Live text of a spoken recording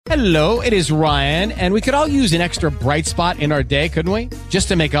Hello, it is Ryan, and we could all use an extra bright spot in our day, couldn't we? Just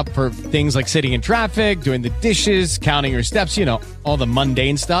to make up for things like sitting in traffic, doing the dishes, counting your steps, you know, all the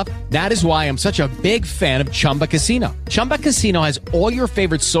mundane stuff. That is why I'm such a big fan of Chumba Casino. Chumba Casino has all your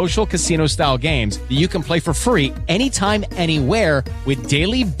favorite social casino-style games that you can play for free anytime, anywhere with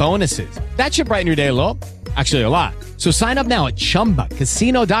daily bonuses. That should brighten your day a little. Actually, a lot. So sign up now at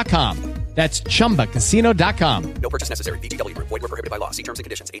ChumbaCasino.com. That's ChumbaCasino.com. No purchase necessary. VGW Group. Void where prohibited by law. See terms and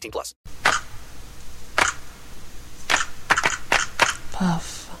conditions. 18+.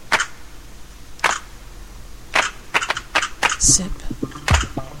 Puff. Sip.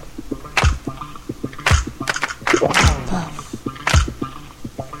 Puff.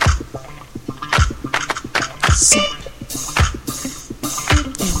 Sip.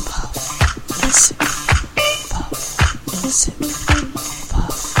 And puff. And sip. Puff. And sip.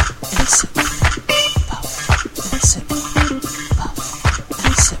 Puff. And sip. Puff. And sip. Puff.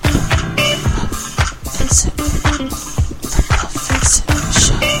 And sip. Puff. And sip. The Puff and Sip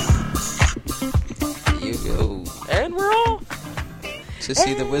Show. Here you go. And we're off. To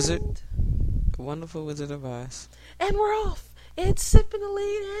see the wizard. The wonderful Wizard of Oz. And we're off. It's Sip in the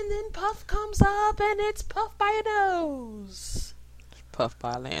lead, and then Puff comes up, and it's Puff by a nose. Puff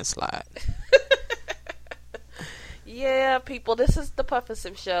by a landslide. Yeah, people, this is the Puff and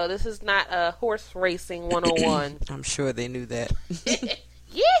Sip Show. This is not a horse racing 101. I'm sure they knew that.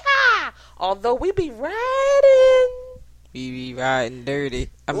 Yeah! Although we be riding. We be riding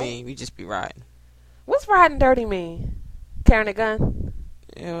dirty. I mean, we just be riding. What's riding dirty mean? Carrying a gun?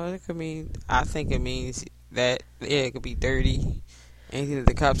 You know, it could mean, I think it means that, yeah, it could be dirty. Anything that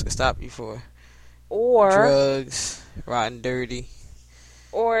the cops could stop you for. Or Drugs, riding dirty.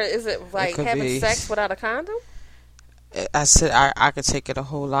 Or is it like could having be sex without a condom? I said I could take it a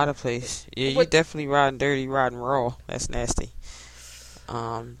whole lot of places. Yeah, you definitely riding dirty, riding raw. That's nasty.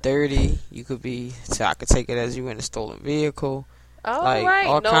 Dirty, you could be, so I could take it as you in a stolen vehicle. Oh, like, right.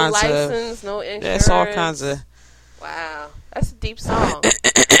 all No kinds license, no insurance. That's all kinds of. Wow. That's a deep song.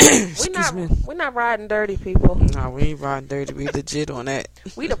 Excuse me. We're not riding dirty, people. No, we ain't riding dirty. We legit on that.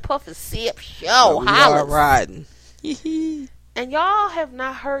 We the Puff and Sip Show. We are riding. And y'all have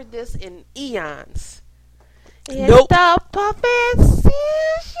not heard this in eons. It's Nope. the Puff and Sip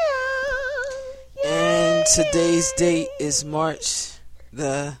Show. And today's date is March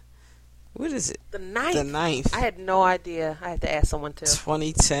the, what is it? The 9th. The 9th. I had no idea. I had to ask someone too.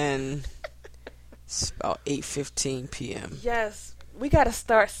 2010. It's about 8:15 p.m. Yes. We got to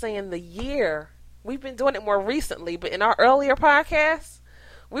start saying the year. We've been doing it more recently, but in our earlier podcasts,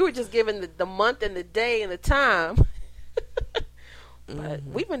 we were just giving the month and the day and the time. But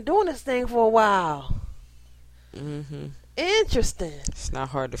we've been doing this thing for a while. Mm-hmm. Interesting. It's not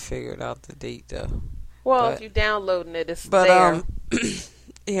hard to figure it out, the date, though. Well, But- if you're downloading it, it's there.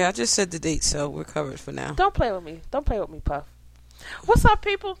 Yeah, I just said the date, so we're covered for now. Don't play with me. Don't play with me, Puff. What's up,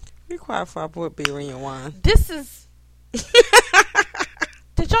 people? Be quiet for I put beer in your wine. This is...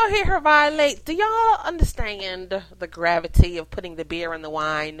 Did y'all hear her violate? Do y'all understand the gravity of putting the beer in the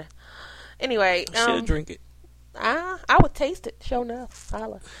wine? Anyway, Should drink it. I would taste it. Sure enough.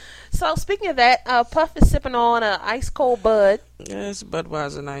 Holla. So, speaking of that, Puff is sipping on an ice-cold Bud. Yeah, it's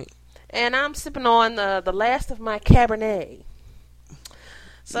Budweiser night. And I'm sipping on the last of my Cabernet.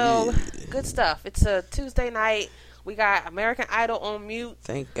 So, good stuff. It's a Tuesday night. We got American Idol on mute.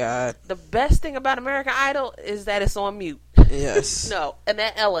 Thank God. The best thing about American Idol is that it's on mute. Yes. No, and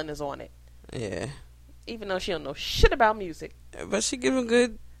that Ellen is on it. Yeah. Even though she don't know shit about music. But she giving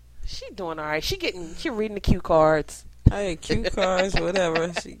good. She doing all right. She reading the cue cards. Hey, cue cards,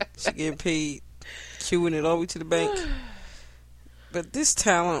 whatever. She getting paid, queuing it all the way to the bank. But this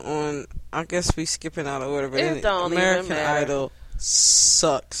talent on, I guess we skipping out of order, but It don't American even matter. Idol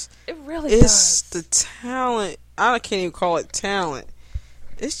sucks. It really It's does. the talent. I can't even call it talent.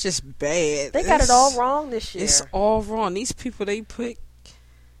 It's just bad. They got it all wrong this year. It's all wrong. These people they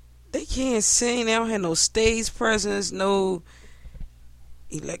can't sing. They don't have no stage presence, no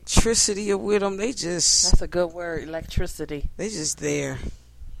electricity with them. They just. That's a good word, electricity. They just there.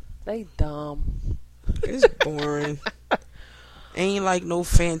 They dumb. It's boring. Ain't like no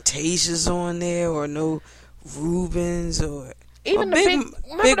Fantasias on there or no Rubens or Even or the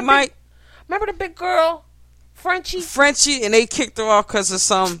Big Mike. Remember the big girl, Frenchie, and they kicked her off because of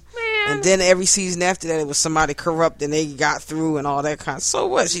some. Man. And then every season after that, it was somebody corrupt and they got through and all that kind of. So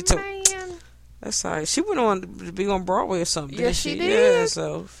what? She took. Man. That's all right. She went on to be on Broadway or something. Yes, didn't she did. Yeah,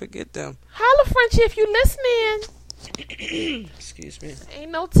 so forget them. Holla, Frenchie, if you listening. Excuse me.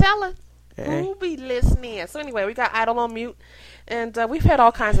 Ain't no telling. Okay. Who be listening? So anyway, we got Idol on mute, and we've had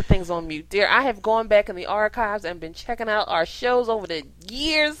all kinds of things on mute. Dear, I have gone back in the archives and been checking out our shows over the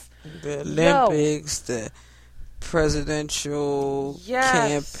years. The Olympics, the presidential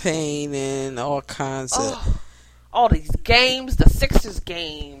campaign, and all kinds of... all these games, the Sixers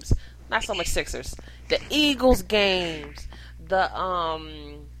games, not so much Sixers, the Eagles games, the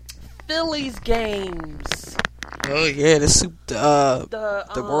Phillies games. Oh yeah, the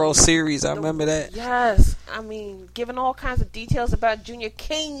World Series. I remember that. Yes, I mean, giving all kinds of details about Junior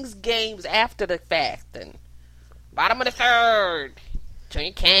King's games after the fact, and bottom of the third,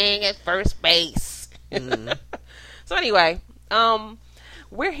 Junior King at first base. So anyway,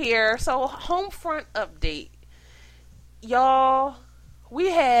 we're here. So homefront update. Y'all,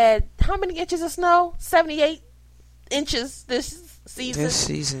 we had how many inches of snow? 78 inches this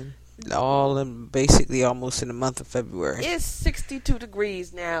season. All in basically almost in the month of February. It's 62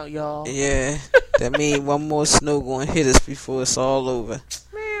 degrees now, y'all. Yeah, that means one more snow going to hit us before it's all over.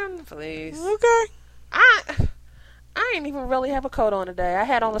 Man, please. Okay. I ain't even really have a coat on today. I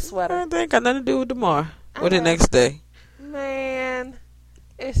had on a sweater. That ain't got nothing to do with tomorrow or the next day. Man,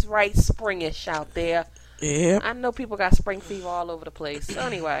 it's right springish out there. Yeah. I know people got spring fever all over the place. So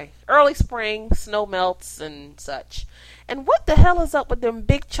anyway, early spring, snow melts and such. And what the hell is up with them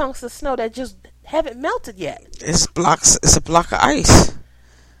big chunks of snow that just haven't melted yet? It's a block of ice.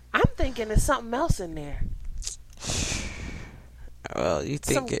 I'm thinking there's something else in there. Well, you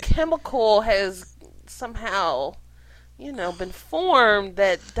think some chemical has somehow, been formed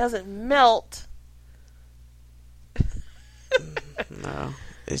that doesn't melt. No,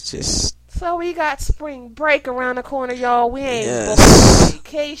 it's just... So we got spring break around the corner, y'all. We ain't booked on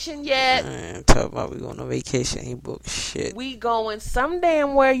vacation yet. Man, talk about we going on vacation, ain't booked shit. We going some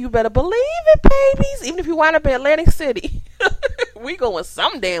damn where, you better believe it, babies. Even if you wind up in Atlantic City. We going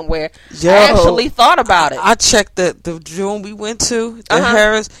some damn where. Yo, I actually thought about it. I checked the June we went to, the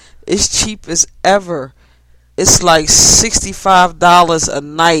Harris. It's cheap as ever. It's like $65 a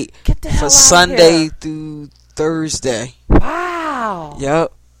night for Sunday through Thursday. Wow.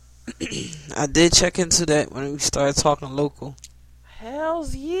 Yep. I did check into that when we started talking local.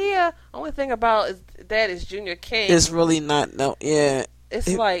 Hells yeah. Only thing about is Junior King. It's really not, no, yeah. It's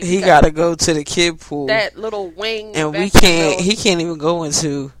like he got to go to the kid pool. That little wing. And he can't even go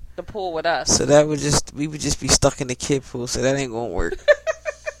into the pool with us. So we would just be stuck in the kid pool, so that ain't going to work.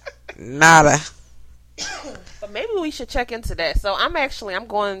 Nada. But maybe we should check into that. So I'm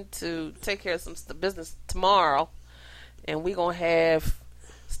going to take care of some business tomorrow, and we going to have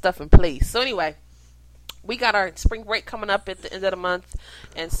stuff in place. So anyway, we got our spring break coming up at the end of the month,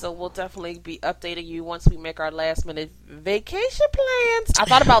 and so we'll definitely be updating you once we make our last minute vacation plans. I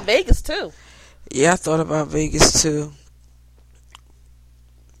thought about Vegas too. Yeah, I thought about Vegas too.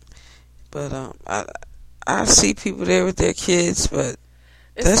 But I see people there with their kids, but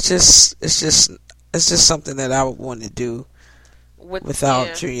it's just something that I would want to do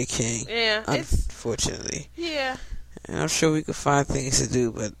without Junior King. Yeah, unfortunately. Yeah. And I'm sure we could find things to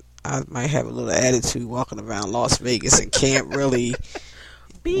do, but I might have a little attitude walking around Las Vegas and can't really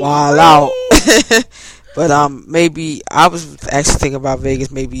wild out. But maybe I was actually thinking about Vegas,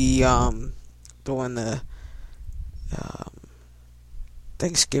 maybe during the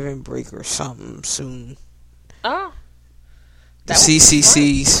Thanksgiving break or something soon. Oh, the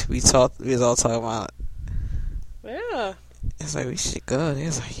CCCs we was all talking about. Yeah. It's like we should go.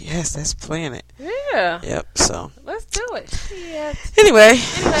 It's like, yes, let's plan it. Yeah. Yep. So let's do it. Yeah. Anyway,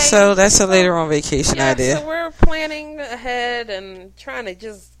 so that's a later on vacation idea. So we're planning ahead and trying to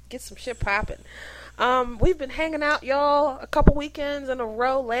just get some shit popping. We've been hanging out, y'all, a couple weekends in a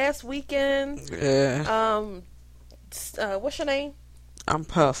row. Last weekend. Yeah. What's your name? I'm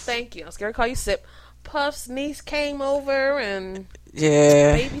Puff. Thank you. I was scared to call you Sip. Puff's niece came over and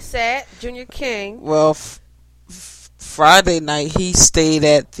babysat Junior King. Well, Friday night he stayed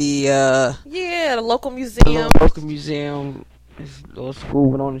at the the local museum. His little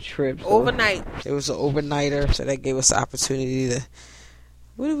school went on a trip. So overnight. It was an overnighter, so that gave us the opportunity to.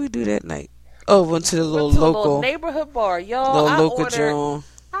 What did we do that night? Oh, went to the local neighborhood bar, y'all.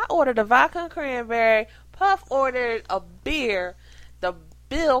 I ordered a vodka and cranberry. Puff ordered a beer. The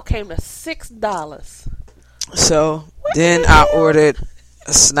bill came to $6. So then I ordered a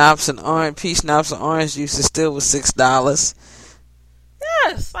peach schnapps and orange juice. It still was $6.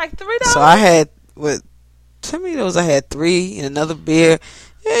 Yes, like $3. So I had those. I had 3 and another beer.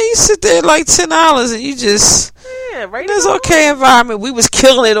 Yeah, you sit there like $10 and you just it's okay environment. We was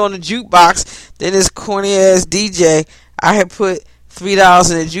killing it on the jukebox. Then this corny ass DJ, I had put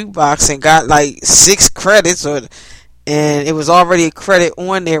 $3 in the jukebox and got like 6 credits and it was already a credit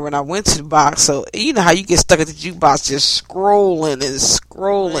on there when I went to the box. So you know how you get stuck at the jukebox just scrolling and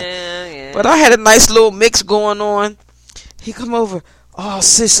scrolling. Yeah. But I had a nice little mix going on. He come over. Oh,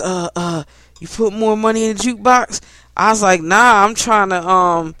 sis, you put more money in the jukebox? I was like, nah, I'm trying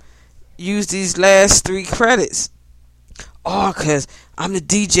to use these last 3 credits. Oh, cause I'm the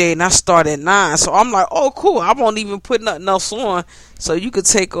DJ and I start at 9. So I'm like, oh, cool. I won't even put nothing else on. So you could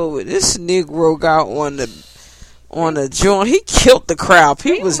take over. This Negro got on the joint. He killed the crowd.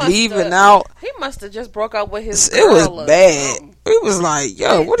 People was leaving out. He must have just broke up with his It girl. was bad. It was like,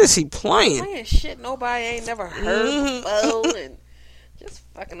 yo, what is he playing? Playing shit nobody ain't never heard before and just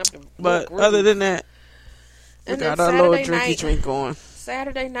fucking up the But group. other than that, we and got then our little Saturday drink on.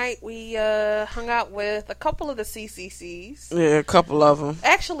 Saturday night we hung out with a couple of the CCCs. Yeah, a couple of them.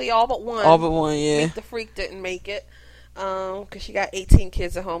 Actually, all but one. All but one, yeah. Meek the Freak didn't make it because she got 18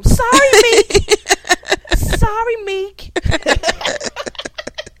 kids at home. Sorry, Meek. Sorry, Meek.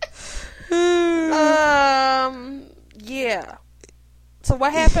 Yeah. So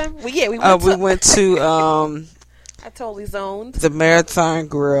what happened? Well, yeah, we went to I totally zoned. the Marathon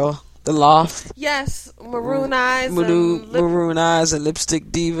Grill, the Loft. Yes, Maroon Eyes Maroon Eyes and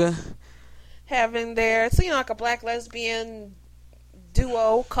Lipstick Diva. having their, so like a black lesbian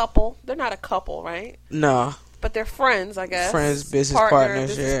duo couple. They're not a couple, right? No. But they're friends, I guess. Friends, business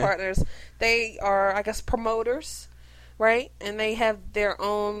partners, business partners. They are, I guess, promoters, right? And they have their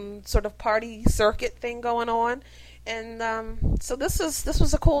own sort of party circuit thing going on. And so this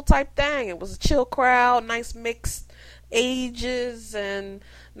was a cool type thing. It was a chill crowd, nice mixed ages, and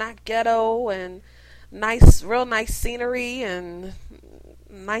not ghetto, and real nice scenery, and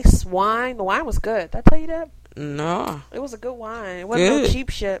nice wine. The wine was good. Did I tell you that? No. It was a good wine. It wasn't no cheap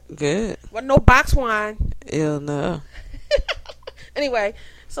shit. Good. Wasn't no box wine. Hell no. Anyway,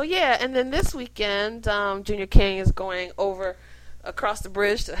 so yeah, and then this weekend, Junior King is going over across the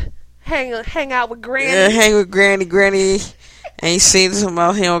bridge to hang out with Granny. Yeah, hang with Granny. Granny ain't seen him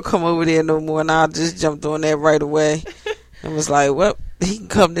out. He don't come over there no more. And I just jumped on that right away and was like, well, he can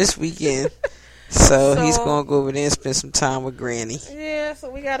come this weekend. So he's going to go over there and spend some time with Granny. Yeah, so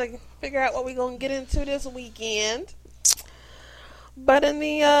we got to figure out what we're going to get into this weekend. But in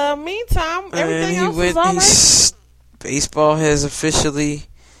the meantime, everything else is all right. Baseball has officially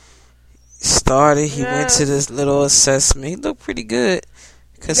started. He went to this little assessment. He looked pretty good.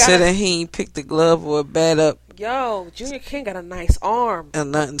 Considering he ain't picked the glove or a bat up. Yo, Junior King got a nice arm.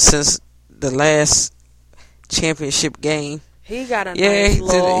 And nothing since the last championship game. He got a nice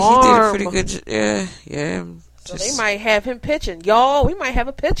little arm. He did a pretty good yeah. So they might have him pitching. Y'all, we might have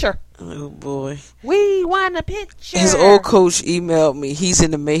a pitcher. Oh, boy. We want a pitcher. His old coach emailed me. He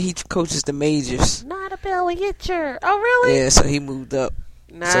coaches the majors. Not a belly itcher. Oh, really? Yeah, so he moved up.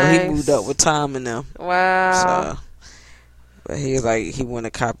 Nice. So he moved up with Tom and them. Wow. So, but he was like, he wanted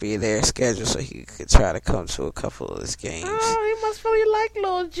a copy of their schedule so he could try to come to a couple of his games. Oh, he must really like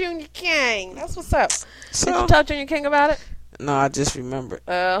little Junior King. That's what's up. So, did you tell Junior King about it? No, I just remembered.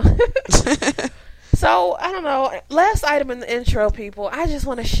 So, I don't know. Last item in the intro, people, I just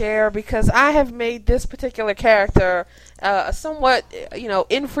want to share because I have made this particular character a somewhat,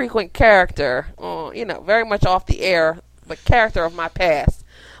 infrequent character, very much off the air, but character of my past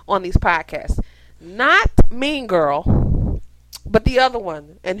on these podcasts. Not Mean Girl, but the other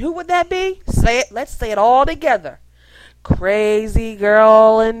one. And who would that be? Say it. Let's say it all together. Crazy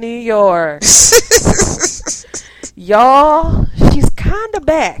Girl in New York. Y'all, she's kind of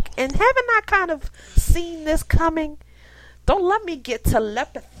back. And haven't I kind of seen this coming? Don't let me get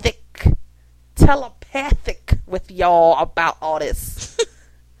telepathic with y'all about all this.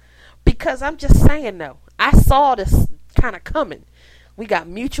 Because I'm just saying, though, I saw this kind of coming. We got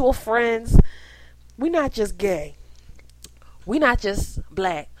mutual friends. We're not just gay. We're not just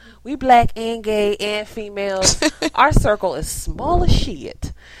black. We black and gay and females. Our circle is small as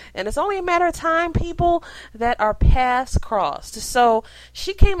shit. And it's only a matter of time, people, that our paths crossed. So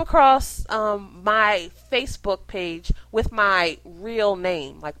she came across my Facebook page with my real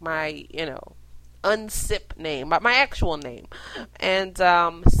name, like my, unsip name, my actual name, and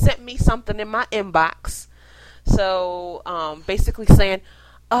sent me something in my inbox. So basically saying,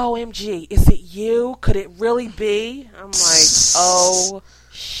 OMG, is it you? Could it really be? I'm like, oh,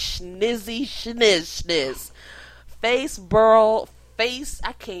 schnizzy schniz.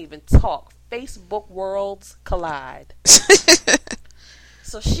 I can't even talk. Facebook worlds collide.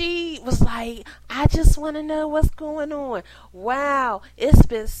 So she was like, I just want to know what's going on. Wow, it's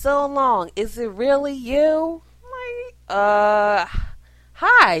been so long. Is it really you? I'm like,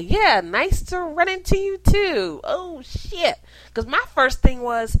 hi, yeah, nice to run into you too. Oh, shit. Because my first thing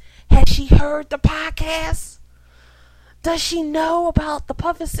was, had she heard the podcast? Does she know about the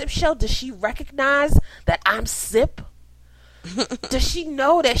Puff and Sip show? Does she recognize that I'm Sip? Does she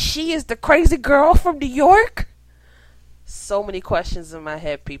know that she is the crazy girl from New York? So many questions in my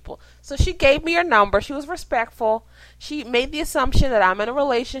head, people. So she gave me her number. She was respectful. She made the assumption that I'm in a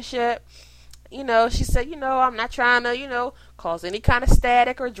relationship. You know, she said, you know, I'm not trying to, you know, cause any kind of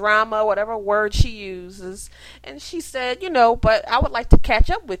static or drama, whatever word she uses. And she said, you know, but I would like to catch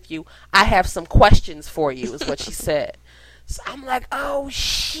up with you. I have some questions for you, is what she said. So I'm like, oh,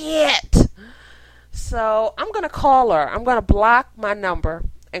 shit. So I'm going to call her. I'm going to block my number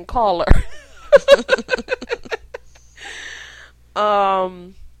and call her.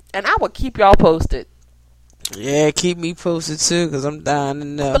 And I will keep y'all posted. Yeah, keep me posted too, because I'm dying to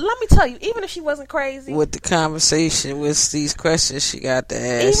know. But let me tell you, even if she wasn't crazy, with the conversation, with these questions she got to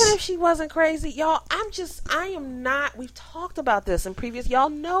ask. even if she wasn't crazy, y'all, I am not, we've talked about this in previous, y'all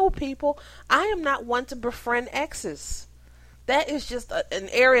know, people, I am not one to befriend exes. That is just an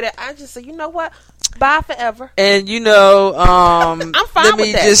area that I just say, you know what, bye forever. And you know, I'm fine let with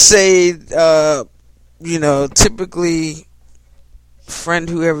me that. just say, you know, typically friend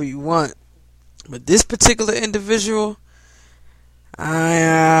whoever you want, but this particular individual,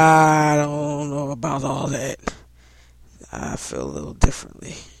 I don't know about all that. I feel a little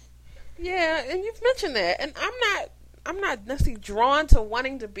differently. Yeah, and you've mentioned that, and I'm not necessarily drawn to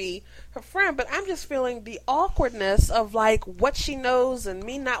wanting to be her friend, but I'm just feeling the awkwardness of like what she knows and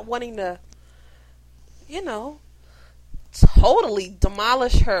me not wanting to, you know, totally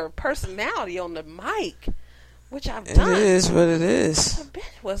demolish her personality on the mic, which I've done. It is what it is. The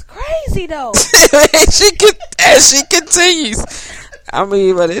bitch was crazy though. As she continues. I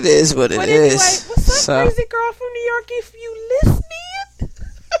mean, but it is what it but is. Anyway, what's up, crazy girl from New York? If you listening,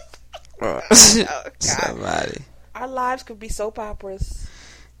 oh, God. Somebody. Our lives could be soap operas.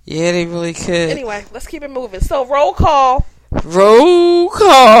 Yeah, they really could. Anyway, let's keep it moving. So, roll call. Roll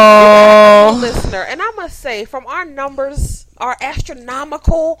call. Listener, and I must say, from our numbers, our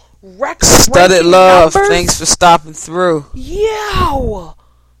astronomical record studded love. Numbers, thanks for stopping through. Yo,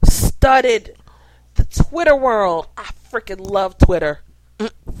 studded the Twitter world. I freaking love Twitter.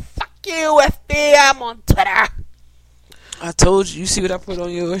 Fuck you, FB. I'm on Twitter. I told you. You see what I put on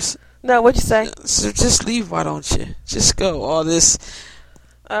yours? No, what'd you say? So just leave. Why don't you? Just go. All this.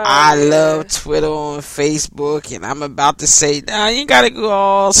 I love Twitter on Facebook, and I'm about to say, nah, you gotta go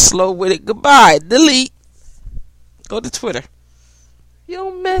all slow with it. Goodbye. Delete. Go to Twitter.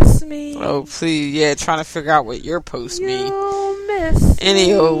 You'll miss me. Oh, please. Yeah, trying to figure out what your post mean. You'll miss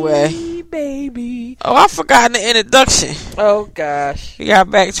Any old way. Baby. Oh, I forgot the introduction. Oh, gosh. We got to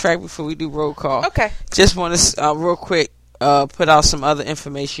backtrack before we do roll call. Okay. Just want to, real quick, put out some other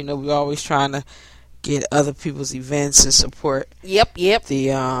information. You know, we're always trying to get other people's events and support. Yep.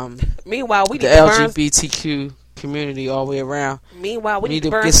 The meanwhile, we the need LGBTQ community all the way around. Meanwhile, we need to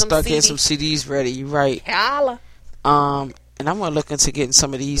get burn some stuck CDs. in some CDs ready. You right. Holla. And I'm gonna look into getting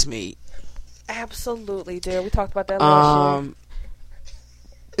some of these made. Absolutely, dear. We talked about that last year.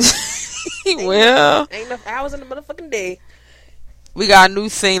 Well, ain't enough hours in the motherfucking day. We got a new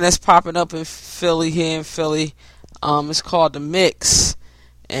thing that's popping up in Philly. It's called The Mix,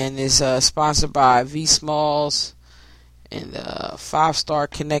 and it's sponsored by V Smalls and 5-Star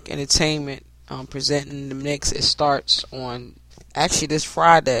Connect Entertainment, presenting The Mix. It starts on actually this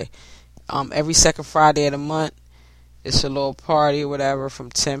Friday. Every second Friday of the month. It's a little party or whatever from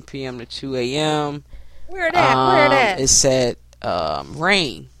 10 p.m. to 2 a.m. Where that? It's at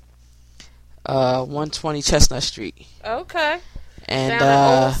Rain, 120 Chestnut Street. Okay. And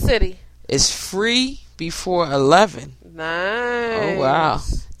down in Old City. It's free before 11. Nice. Oh, wow.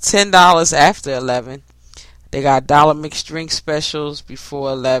 $10 after 11. They got dollar mixed drink specials before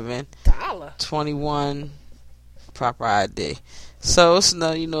 11. $1. 21 proper ID. So it's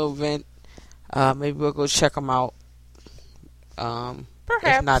another, event. Maybe we'll go check them out. Perhaps.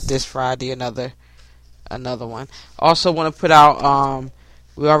 If not this Friday, another one. Also want to put out,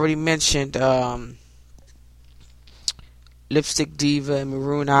 we already mentioned Lipstick Diva and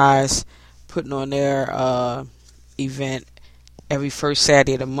Maroon Eyes putting on their event every first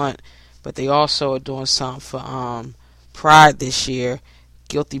Saturday of the month. But they also are doing something for Pride this year.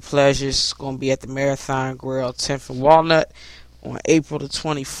 Guilty Pleasures is going to be at the Marathon Grill, 10th and Walnut, on April the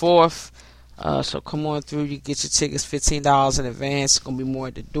 24th. So come on through. You get your tickets $15 in advance. It's going to be more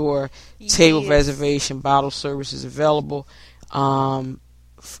at the door. Yes. Table reservation, bottle service is available.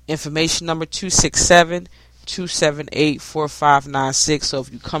 Information number 267-278-4596. So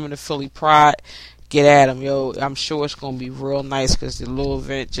if you come into Philly Pride, get at them. Yo, I'm sure it's going to be real nice because the little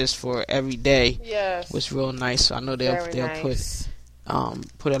event just for every day was real nice. So I know they'll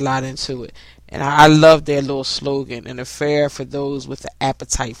put a lot into it. And I love their little slogan, an affair for those with an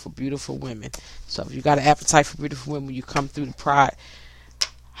appetite for beautiful women. So if you got an appetite for beautiful women, you come through the Pride,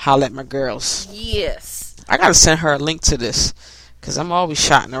 holla at my girls. Yes. I got to send her a link to this because I'm always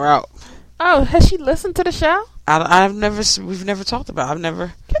shouting her out. Oh, has she listened to the show? We've never talked about it. I've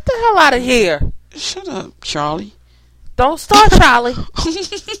never. Get the hell out of here. Shut up, Charlie. Don't start, Charlie.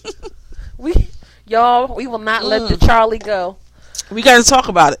 we will not let the Charlie go. We got to talk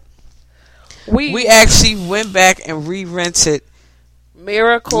about it. We actually went back and re-rented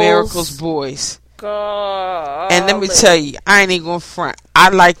Miracles Boys. God. And let me tell you, I ain't even gonna front. I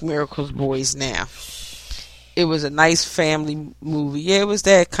like Miracles Boys now. It was a nice family movie. Yeah, it was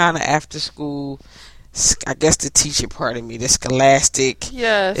that kind of after school. I guess the teacher part of me, the scholastic.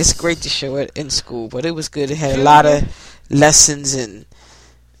 Yes. It's great to show it in school, but it was good. It had a lot of lessons and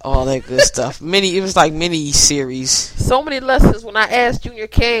all that good stuff. It was like mini series. So many lessons. When I asked Junior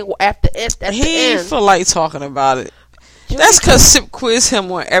King after it, at he the end, didn't feel like talking about it. That's because Sip quizzed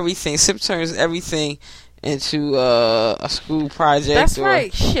him on everything. Sip turns everything into a school project. That's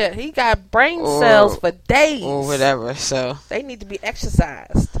right. Shit, he got brain cells for days or whatever. So they need to be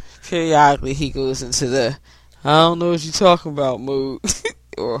exercised. Periodically, he goes into the "I don't know what you're talking about" mood,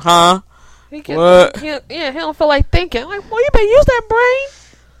 or "Huh? What?" He don't feel like thinking. Like, well, you better use that brain.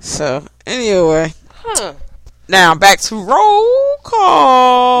 So anyway, huh? Now back to roll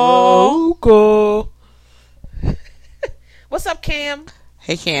call. Roll call. What's up, Cam?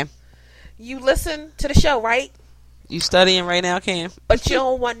 Hey, Cam. You listen to the show, right? You studying right now, Cam? But you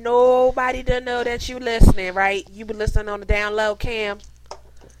don't want nobody to know that you listening, right? You been listening on the down low, Cam.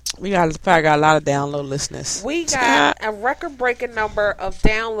 We probably got a lot of download listeners. We got a record-breaking number of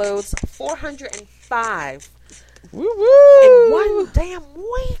downloads, 405. Woo woo! In one damn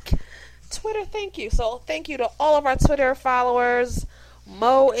week. Twitter, thank you. So thank you to all of our Twitter followers.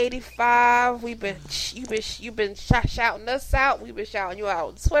 Mo85, you've been shouting us out. We've been shouting you out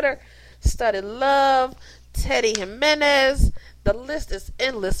on Twitter. Study Love, Teddy Jimenez. The list is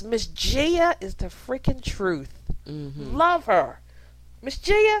endless. Miss Gia is the freaking truth. Mm-hmm. Love her. Miss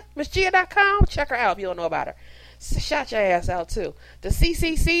Gia, MissGia.com. Check her out if you don't know about her. Shout your ass out too. The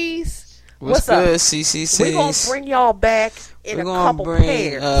CCCs. What's good, up? CCCs? We're going to bring y'all back in a couple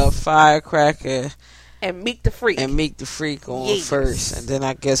pairs. Firecracker. And Meek the Freak. On first. And then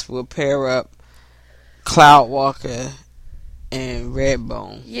I guess we'll pair up Cloudwalker and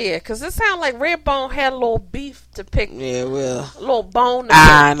Redbone. Yeah, because it sounded like Redbone had a little beef to pick. Yeah, well. A little bone to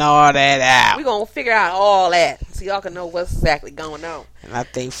iron all that out. We're going to figure out all that so y'all can know what's exactly going on. And I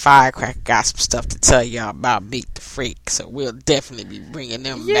think Firecracker got some stuff to tell y'all about Meek the Freak. So we'll definitely be bringing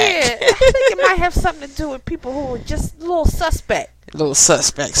them back. Yeah, I think it might have something to do with people who are just a little suspect.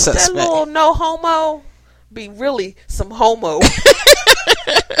 That little no homo be really some homo.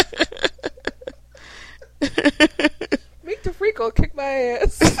 Meek the Freak gonna kick my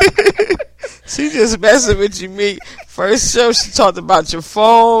ass. She just messing with you, Meek. First show she talked about your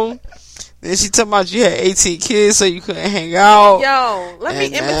phone. Then she talking about you had 18 kids so you couldn't hang out. Yo, let me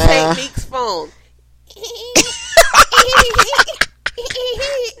imitate Meek's phone.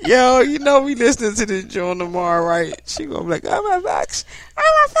 Yo, you know we listening to this joint tomorrow, right? She gonna be like, "Oh my facts,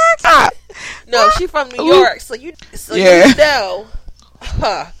 No, she from New York, so you know.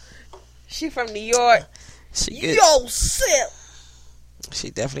 She from New York. Yo, Sip.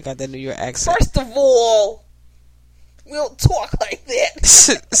 She definitely got that New York accent. First of all, we don't talk like that.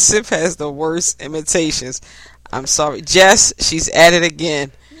 Sip has the worst imitations. I'm sorry, Jess. She's at it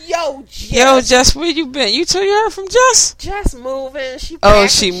again. Yo, Jess, where you been? You heard from Jess? Jess moving. She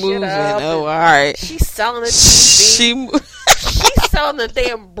moving. Oh, all right. She's selling the TV. She's selling the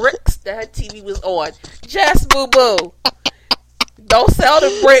damn bricks that her TV was on. Jess, boo boo. Don't sell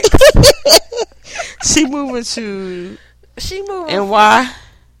the bricks. She moving NY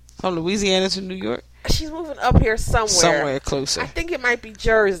from Louisiana to New York. She's moving up here somewhere closer. I think it might be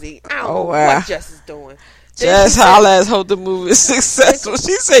Jersey. I don't know what Jess is doing. Jess holla, hope the movie is successful.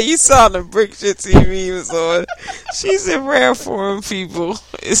 She said you saw the brick shit TV was on. She said rare foreign people.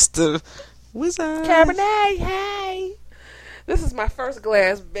 It's the Wizard Cabernet. Hey, this is my first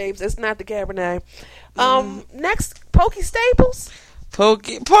glass, babes. It's not the Cabernet. Next, Pokey Staples.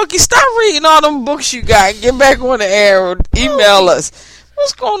 Pokey, stop reading all them books you got. Get back on the air or email us.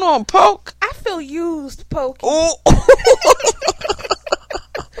 What's going on, Poke? I feel used, Pokey. Oh.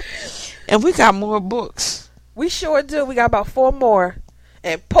 And we got more books. We sure do. We got about 4 more.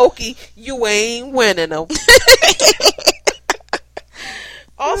 And Pokey, you ain't winning them.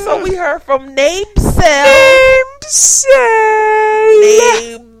 Also, we heard from Namesell.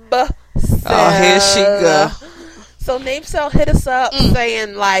 Oh, here she go. So Namesell hit us up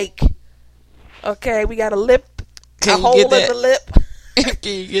saying, like, Okay, we got a lip. Can a you hole get in that? the lip.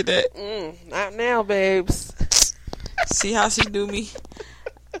 Can you get that? Not now, babes. See how she do me?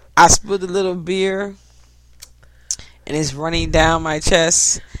 I spilled a little beer, and it's running down my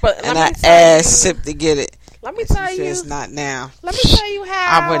chest, But and let I me tell ass you- sip to get it. Let me She tell you. says not now. Let me tell you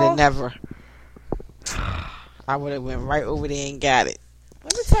how. I would have never. I would have went right over there and got it.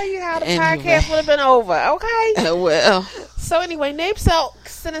 Let me tell you how the Anyway. podcast would have been over. Okay. Well, So anyway, Nape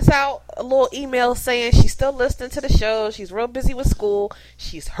sent us out a little email saying she's still listening to the show. She's real busy with school.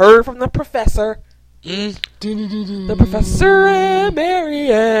 She's heard from the professor. The professor and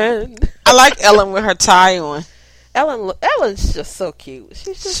Marianne. I like Ellen with her tie on. Ellen's just so cute.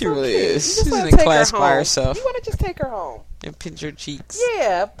 She's just She so really cute. is. You just She's wanna in take class her by home. herself. You want to just take her home. And pinch her cheeks.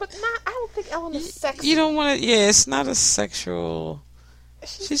 Yeah, but not. I don't think Ellen is sexy. You don't want to. Yeah, it's not a sexual.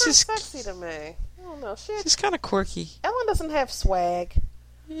 She's she's not just- sexy to me. I don't know. She's kind of quirky. Ellen doesn't have swag.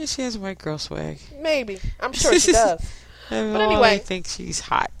 Yeah, she has white girl swag. Maybe. I'm sure she does. But anyway. I think she's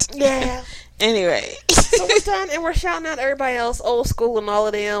hot. Yeah. Anyway. So we're done, and we're shouting out everybody else, old school and all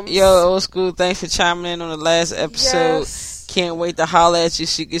of them. Yo, old school, thanks for chiming in on the last episode. Yes. Can't wait to holler at you.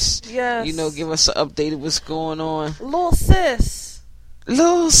 She can, Yes. give us an update of what's going on. Little sis.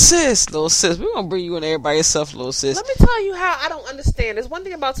 Little sis. We're going to bring you in everybody yourself, little sis. Let me tell you how I don't understand. There's one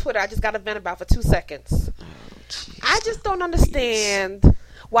thing about Twitter I just got to vent about for 2 seconds. I just don't understand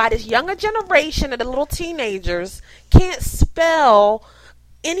why this younger generation of the little teenagers can't spell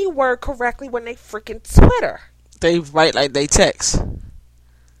any word correctly when they freaking Twitter. They write like they text.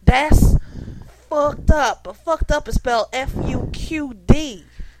 That's fucked up. But fucked up is spelled Fuqd.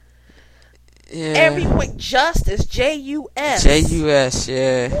 Yeah. Everywhere, justice, Jus. J-U-S,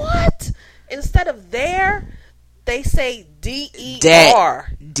 yeah. What? Instead of there, they say DER.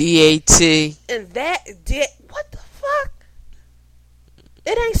 Dat. D-A-T. And that did. What the fuck?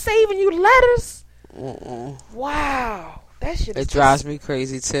 It ain't saving you letters. Wow, that shit. It drives me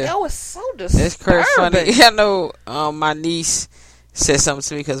crazy, too. Yo, it's so disturbing. It's crazy funny. I know my niece said something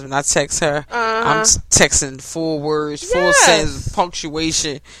to me because when I text her, I'm texting full words, full Yes. sentence,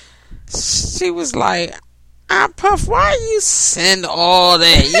 punctuation. She was like, Puff, why you send all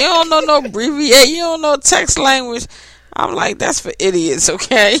that? You don't know no abbreviate. You don't know text language. I'm like, that's for idiots,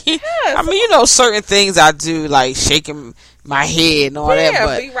 okay? I mean, you know, certain things I do, like shaking my head and all that,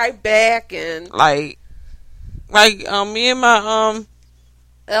 but be right back and like me and my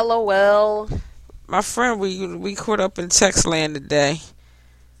LOL. my friend, we caught up in text land today.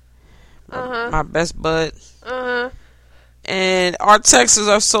 My best bud. And our texts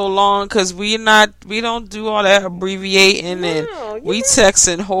are so long because we don't do all that abbreviating, and we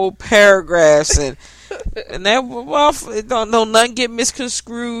texting whole paragraphs and that don't nothing get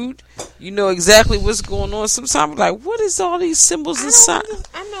misconstrued. You know exactly what's going on. Sometimes we're like, what is all these symbols and signs?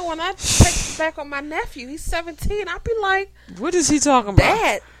 I know when I text back on my nephew, he's 17. I'll be like, What is he talking about?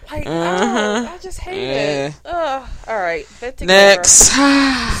 Dad. Like, I just hate it. All right. Next.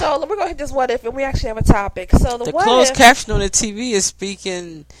 So we're going to hit this what if, and we actually have a topic. So The what closed if caption on the TV is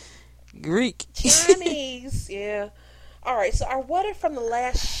speaking Greek. Chinese. Yeah. All right. So our what if from the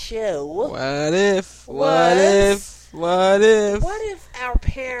last show. What if Our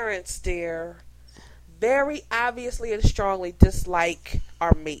parents, dear, very obviously and strongly dislike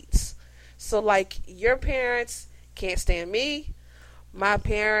our mates? So, like, your parents can't stand me. My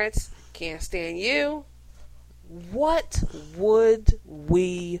parents can't stand you. What would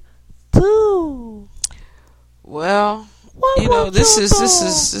we do? Well, What you know, would this you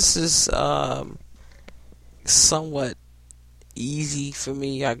is do? somewhat easy for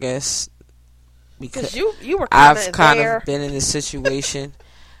me, I guess, because you were I've kind there. of been in this situation.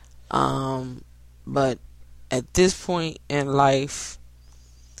 But at this point in life,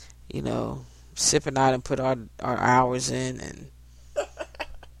 you know, Sip and I done put our hours in, and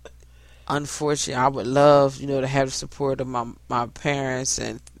unfortunately, I would love, you know, to have the support of my parents,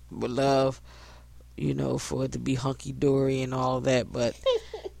 and would love, you know, for it to be hunky dory and all that. But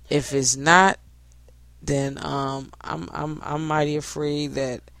if it's not, then I'm mighty afraid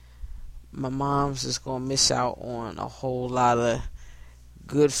that my mom's just gonna miss out on a whole lot of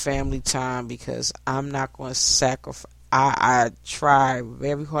good family time, because I'm not gonna sacrifice. I try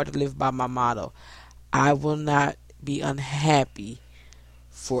very hard to live by my motto. I will not be unhappy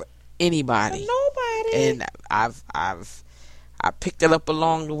for anybody. Nobody. And I picked it up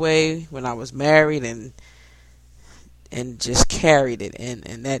along the way when I was married, and just carried it,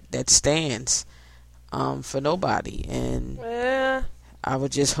 and that stands for nobody. And I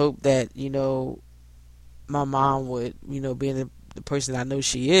would just hope that, you know, my mom would, you know, being the person I know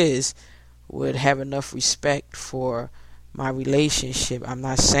she is, would have enough respect for my relationship. I'm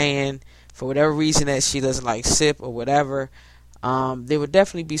not saying for whatever reason that she doesn't like sip or whatever. There would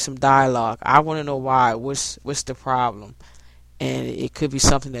definitely be some dialogue. I want to know why. What's the problem? And it could be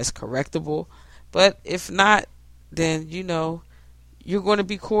something that's correctable. But if not, then you're going to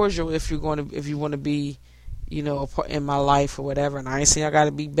be cordial if you want to be, in my life or whatever. And I ain't saying I got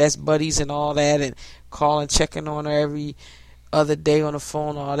to be best buddies and all that, and calling, checking on her every other day on the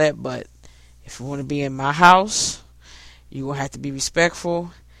phone, and all that. But if you want to be in my house, you're going to have to be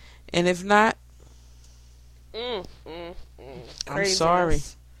respectful. And if not, I'm sorry.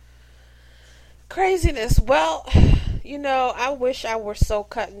 Craziness. Well, I wish I were so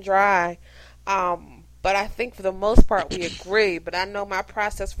cut and dry. But I think for the most part we agree. But I know my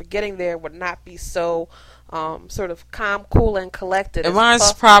process for getting there would not be so sort of calm, cool, and collected. And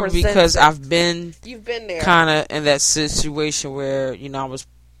mine's probably because you've been there, kind of in that situation where I was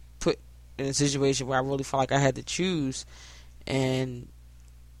put in a situation where I really felt like I had to choose. And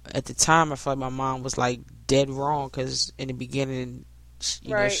at the time, I felt like my mom was like dead wrong, because in the beginning,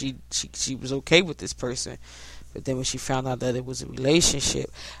 she was okay with this person. But then when she found out that it was a relationship,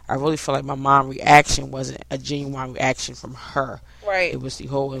 I really felt like my mom's reaction wasn't a genuine reaction from her. Right. It was the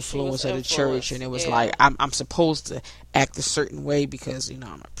whole influence of the church, and it was like I'm supposed to act a certain way because I'm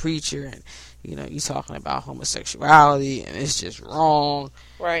a preacher, and you talking about homosexuality, and it's just wrong.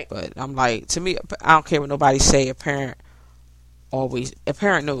 Right. But I'm like, to me, I don't care what nobody say. A parent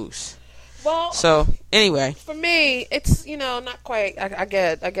knows. Well, so anyway, for me, it's not quite. I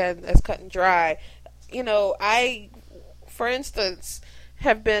get as cut and dry. I, for instance,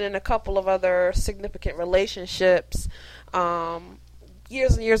 have been in a couple of other significant relationships.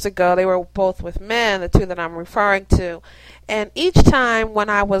 Years and years ago, they were both with men, the two that I'm referring to. And each time when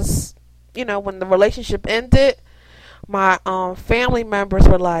I was, when the relationship ended, my family members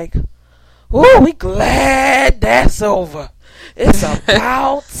were like, "Oh, we glad that's over. It's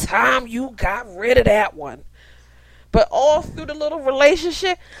about time you got rid of that one." But all through the little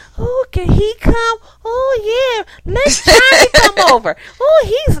relationship, "Oh, can he come? Oh, yeah, let Johnny come over.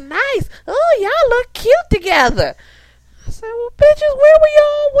 Oh, he's nice. Oh, y'all look cute together." I said, "Well, bitches, where were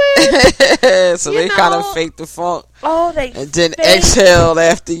y'all when?" So they kind of faked the funk. Oh, they and then exhaled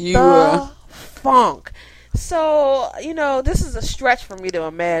after you. Funk. So, this is a stretch for me to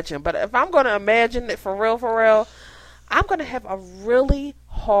imagine. But if I'm going to imagine it for real, I'm going to have a really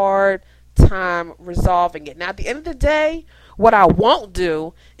hard time resolving it. Now, at the end of the day, what I won't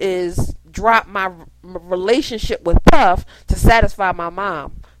do is drop my relationship with Puff to satisfy my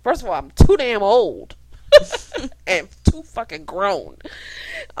mom. First of all, I'm too damn old and too fucking grown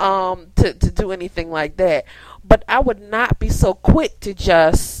to do anything like that. But I would not be so quick to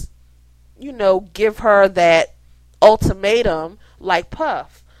just give her that ultimatum like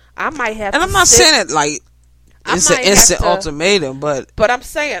Puff. I might have and to I'm not saying it like it's an instant ultimatum, but I'm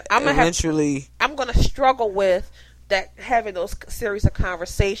saying I'm going to struggle with that. Having those series of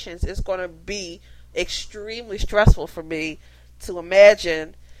conversations is going to be extremely stressful for me to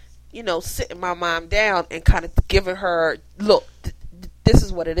imagine, sitting my mom down and kind of giving her, look, this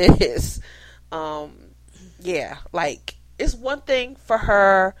is what it is. Like, it's one thing for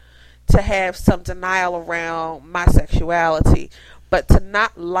her to have some denial around my sexuality, but to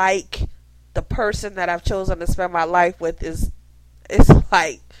not like the person that I've chosen to spend my life with it's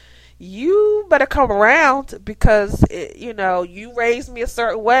like, you better come around because you raised me a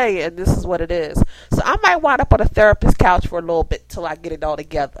certain way and this is what it is. So I might wind up on a therapist's couch for a little bit till I get it all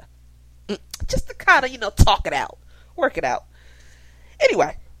together, just to kind of talk it out, work it out.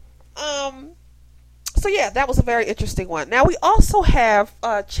 Anyway, so yeah, that was a very interesting one. Now we also have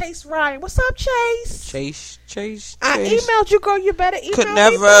Chase Ryan. What's up, Chase? Chase. I emailed you, girl. You better email Could me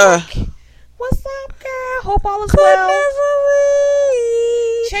never. back. What's up, girl? Hope all is well.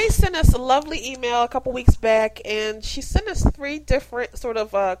 Chase sent us a lovely email a couple weeks back, and she sent us 3 different sort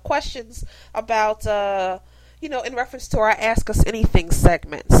of questions about, in reference to our Ask Us Anything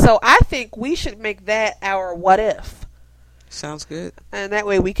segment. So I think we should make that our what if. Sounds good. And that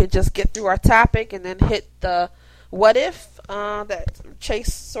way we can just get through our topic and then hit the what if that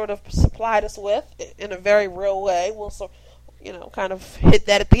Chase sort of supplied us with in a very real way. We'll kind of hit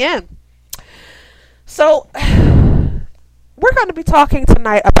that at the end. So we're going to be talking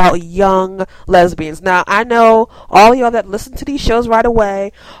tonight about young lesbians. Now, I know all y'all that listen to these shows right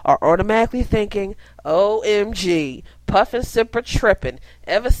away are automatically thinking, OMG, Puff and Sip are tripping.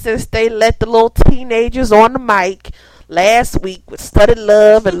 Ever since they let the little teenagers on the mic last week with Studded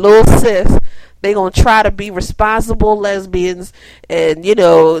Love and Lil Sis, they going to try to be responsible lesbians and,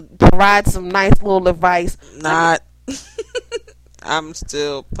 provide some nice little advice. Not. I'm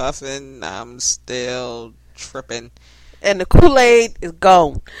still puffing. I'm still tripping. and the Kool-Aid is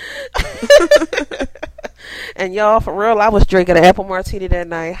gone. And y'all, for real, I was drinking an apple martini that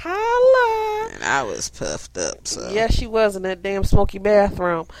night. Holla! And I was puffed up. So Yeah, she was in that damn smoky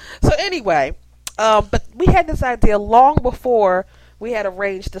bathroom. So anyway, but we had this idea long before we had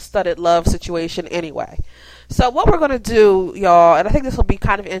arranged the studded love situation anyway. So what we're going to do, y'all, and I think this will be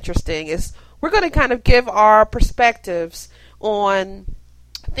kind of interesting, is we're going to kind of give our perspectives on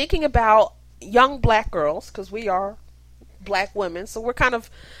thinking about young black girls, because we are black women. So we're kind of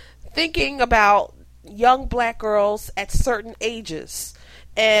thinking about young black girls at certain ages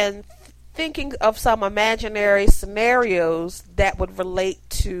and thinking of some imaginary scenarios that would relate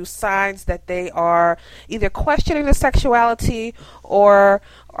to signs that they are either questioning their sexuality or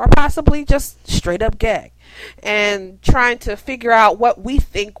possibly just straight up gay, and trying to figure out what we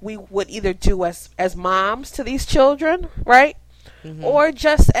think we would either do as moms to these children, right? Mm-hmm. Or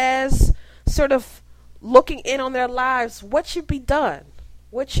just as sort of looking in on their lives. What should be done?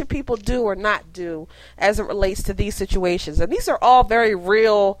 What should people do or not do as it relates to these situations? And these are all very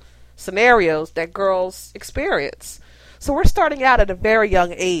real scenarios that girls experience. So we're starting out at a very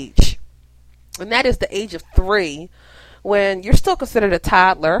young age, and that is the age of 3, when you're still considered a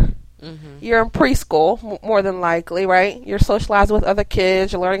toddler. Mm-hmm. You're in preschool, more than likely, right? You're socializing with other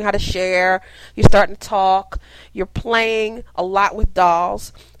kids. You're learning how to share. You're starting to talk. You're playing a lot with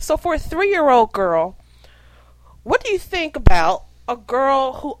dolls. So for a 3-year-old girl, what do you think about a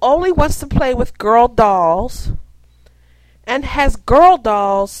girl who only wants to play with girl dolls and has girl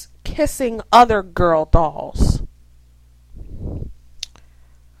dolls kissing other girl dolls?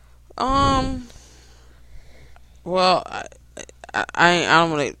 Well, I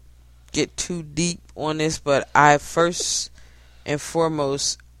don't want to get too deep on this, but I first and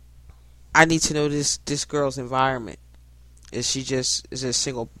foremost, I need to know this girl's environment. Is it a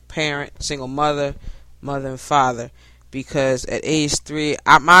single parent, single mother and father? Because at age 3,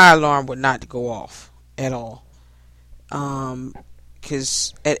 my alarm would not go off at all.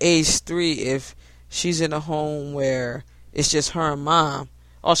 Because at age 3, if she's in a home where it's just her and mom,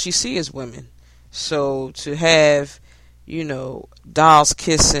 all she sees is women. So to have, dolls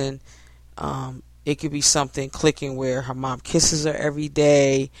kissing, it could be something clicking where her mom kisses her every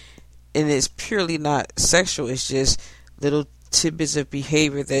day, and it's purely not sexual. It's just little tidbits of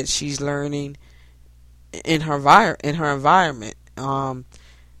behavior that she's learning in her environment. And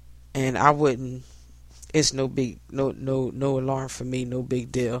I wouldn't. It's no no alarm for me. No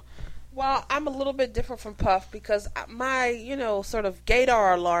big deal. Well, I'm a little bit different from Puff because my, sort of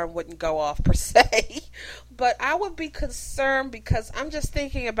gaydar alarm wouldn't go off per se. But I would be concerned because I'm just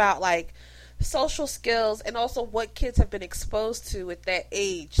thinking about, like, social skills and also what kids have been exposed to at that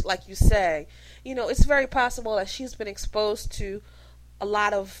age. Like you say, it's very possible that she's been exposed to a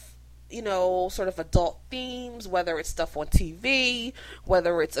lot of, sort of adult themes, whether it's stuff on TV,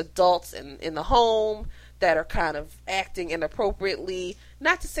 whether it's adults in the home that are kind of acting inappropriately.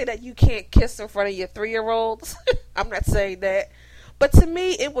 Not to say that you can't kiss in front of your 3-year-olds. I'm not saying that. But to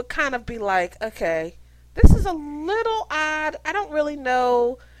me, it would kind of be like, okay, this is a little odd. I don't really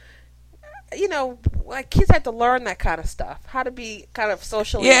know. Like, kids have to learn that kind of stuff. How to be kind of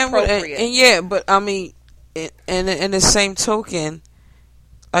socially appropriate. But I mean, in the same token,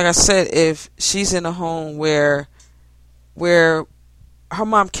 like I said, if she's in a home where her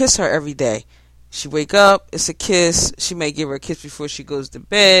mom kisses her every day, she wake up, it's a kiss. She may give her a kiss before she goes to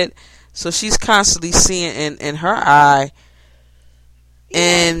bed. So she's constantly seeing in her eye,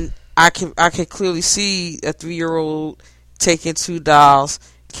 and I can clearly see a 3-year-old taking 2 dolls,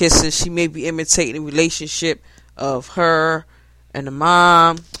 kissing. She may be imitating the relationship of her and the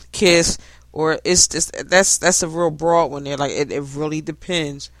mom kiss. Or it's just that's a real broad one there. Like it really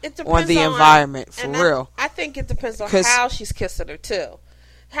depends on the environment for real. I think it depends on how she's kissing her too.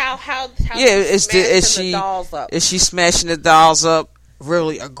 How is she the dolls up? Is she smashing the dolls up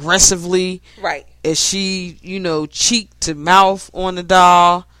really aggressively? Right. Is she cheek to mouth on the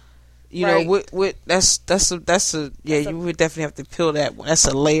doll? Right. That's a you would definitely have to peel that one. That's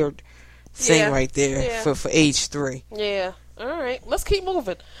a layered thing right there for age 3. Yeah. All right. Let's keep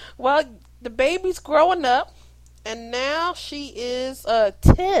moving. Well, the baby's growing up, and now she is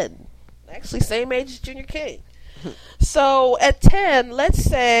 10. Actually, same age as Junior King. So at 10, let's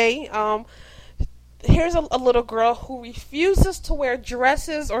say, here's a little girl who refuses to wear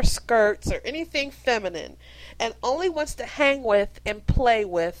dresses or skirts or anything feminine, and only wants to hang with and play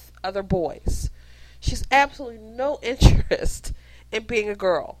with other boys. She's absolutely no interest in being a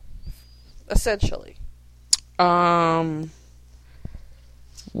girl, essentially.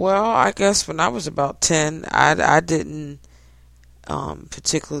 Well, I guess when I was about 10, I didn't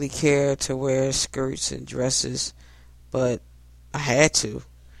particularly care to wear skirts and dresses. but I had to.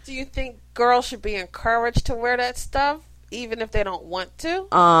 Do you think girls should be encouraged to wear that stuff, even if they don't want to,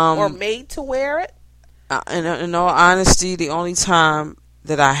 or made to wear it? In all honesty, the only time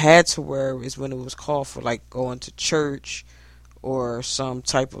that I had to wear it is when it was called for, like going to church or some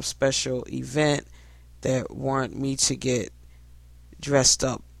type of special event that warrant me to get dressed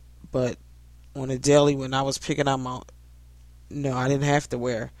up. But on a daily, when I was picking out my, no, I didn't have to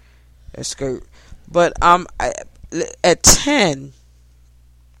wear a skirt. But at 10,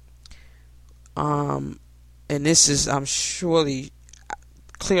 and this is, I'm surely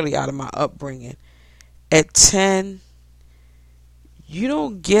clearly out of my upbringing. At 10, you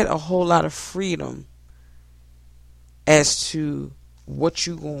don't get a whole lot of freedom as to what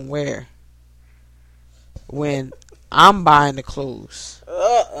you gonna wear when I'm buying the clothes.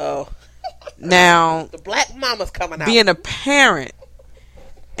 Uh-oh. Now, the black mama's coming out. Being a parent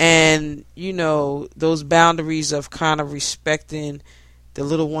and, you know, those boundaries of kind of respecting the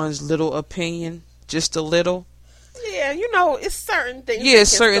little one's little opinion, just a little. Yeah, you know, it's certain things. Yeah,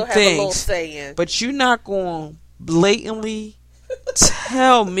 certain still things. Have a little say in. But you're not going to blatantly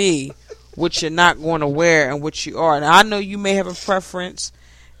tell me what you're not going to wear and what you are. And I know you may have a preference,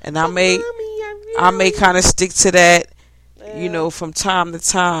 and I may kind of stick to that, you know, from time to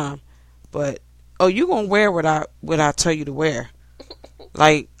time. But you gonna wear what I tell you to wear.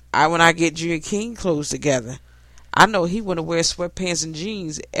 Like when I get Junior King clothes together, I know he wanna wear sweatpants and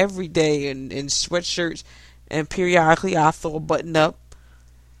jeans every day and sweatshirts, and periodically I throw a button up,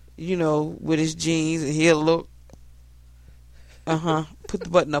 you know, with his jeans, and he'll look, put the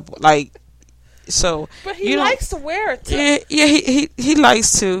button up like. So, but he likes to wear it too. Yeah, he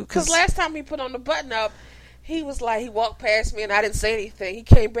likes to. Because last time he put on the button up, he was like, he walked past me and I didn't say anything. He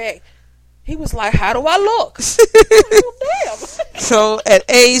came back. He was like, "How do I look?" Oh, damn. So at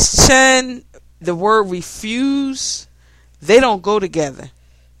age 10, the word refuse, they don't go together.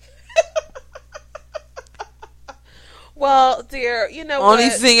 Well, dear, you know Only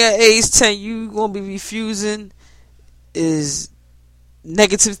what? thing at age 10 you gonna be refusing is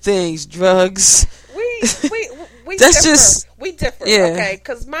negative things, drugs. We That's differ. We differ, yeah. Okay?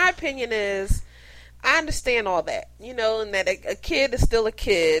 Because my opinion is, I understand all that, you know, and that a kid is still a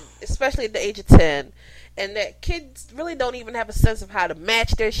kid, especially at the age of 10, and that kids really don't even have a sense of how to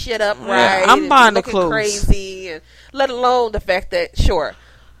match their shit up right. I'm buying the clothes. Crazy, and let alone the fact that, sure.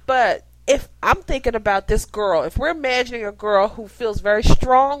 But if I'm thinking about this girl, if we're imagining a girl who feels very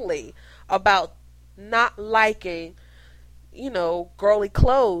strongly about not liking, you know, girly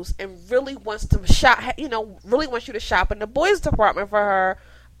clothes and really wants to shop, you know, really wants you to shop in the boys department for her,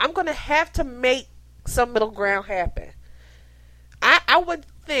 I'm going to have to make some middle ground happen. I would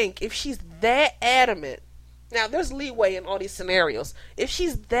think if she's that adamant, now there's leeway in all these scenarios, if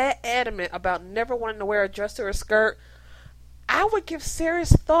she's that adamant about never wanting to wear a dress or a skirt, I would give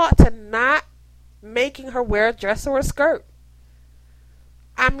serious thought to not making her wear a dress or a skirt.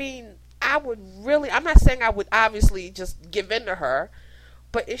 I mean, I would really, I'm not saying I would obviously just give in to her,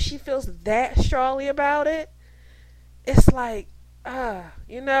 but if she feels that strongly about it, it's like,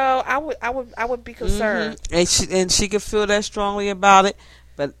 you know, I would be concerned. Mm-hmm. And she could feel that strongly about it,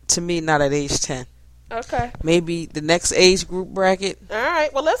 but to me, not at age 10. Okay. Maybe the next age group bracket. All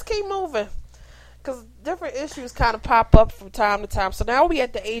right. Well, let's keep moving, because different issues kind of pop up from time to time. So now we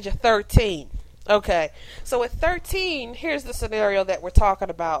at the age of 13. Okay. So at 13, here's the scenario that we're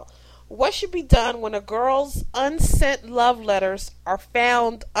talking about. What should be done when a girl's unsent love letters are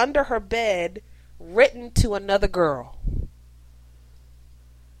found under her bed, written to another girl?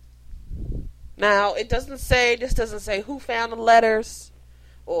 Now, this doesn't say who found the letters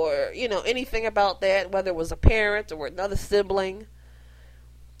or, you know, anything about that, whether it was a parent or another sibling.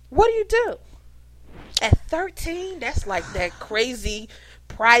 What do you do? At 13, that's like that crazy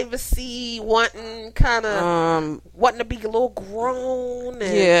privacy wanting kind of wanting to be a little grown.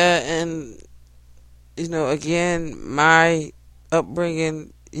 And yeah, and, you know, again, my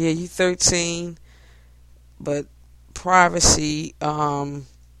upbringing, yeah, you 13, but privacy,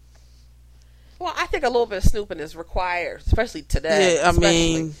 well, I think a little bit of snooping is required, especially today. Yeah, I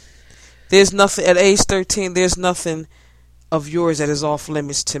mean, there's nothing, at age 13, there's nothing of yours that is off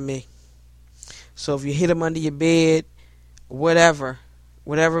limits to me. So if you hit them under your bed, whatever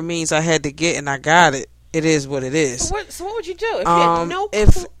means I had to get and I got it, it is what it is. So what would you do? If you had no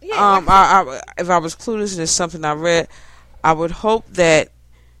if I was clueless and it's something I read, I would hope that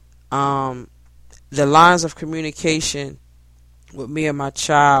the lines of communication with me and my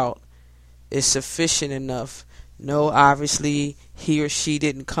child is sufficient enough. No, obviously he or she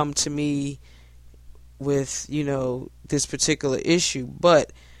didn't come to me with, you know, this particular issue,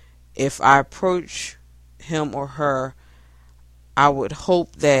 but if I approach him or her I would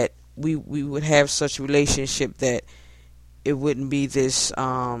hope that we would have such a relationship that it wouldn't be this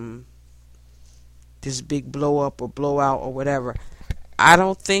this big blow up or blowout or whatever. I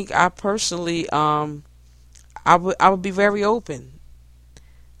don't think I personally I would be very open.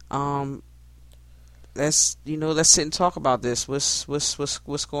 Let's sit and talk about this. What's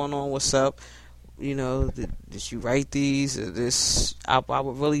going on? What's up? Did you write these? Or this? I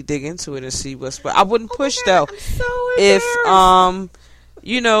would really dig into it and see what's. But I wouldn't push though. I'm so If embarrassed.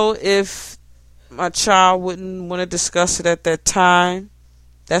 if my child wouldn't want to discuss it at that time,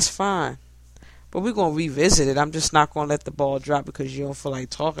 that's fine. But we're gonna revisit it. I'm just not gonna let the ball drop because you don't feel like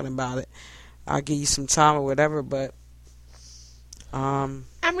talking about it. I'll give you some time or whatever, but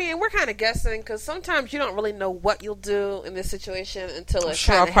I mean, we're kind of guessing because sometimes you don't really know what you'll do in this situation until I'm it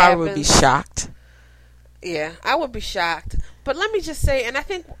sure kind I of probably happens. would be shocked. Yeah, I would be shocked. But let me just say, and I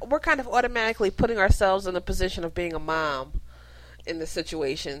think we're kind of automatically putting ourselves in the position of being a mom in this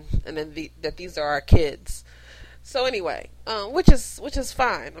situation, and then that these are our kids. So anyway, which is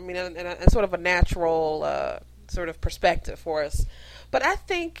fine. I mean, and sort of a natural sort of perspective for us. But I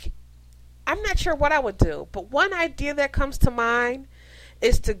think I'm not sure what I would do. But one idea that comes to mind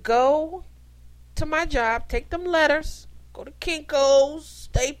is to go to my job, take them letters, go to Kinko's,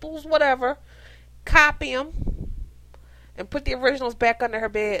 Staples, whatever, copy them, and put the originals back under her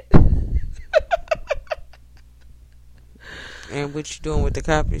bed. And what you doing with the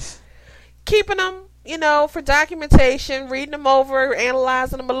copies? Keeping them, for documentation, reading them over,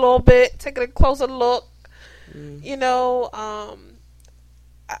 analyzing them a little bit, taking a closer look, and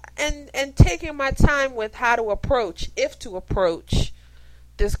taking my time with how to approach, if to approach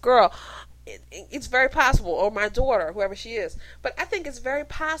this girl. It's very possible, or my daughter, whoever she is. But I think it's very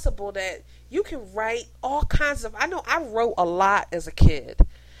possible that you can write all kinds of. I know I wrote a lot as a kid.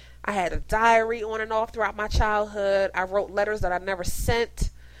 I had a diary on and off throughout my childhood. I wrote letters that I never sent,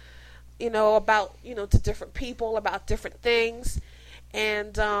 about, to different people, about different things.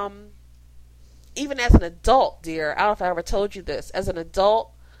 And even as an adult, dear, I don't know if I ever told you this. As an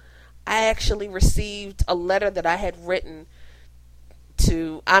adult, I actually received a letter that I had written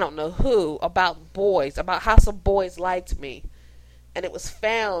to, I don't know who, about boys, about how some boys liked me. And it was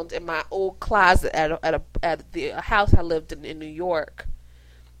found in my old closet at the house I lived in New York.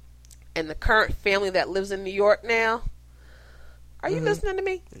 And the current family that lives in New York now. Are you listening to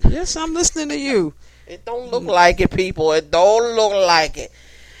me? Yes, I'm listening to you. It don't look like it, people. It don't look like it.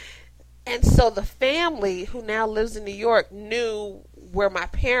 And so the family who now lives in New York knew where my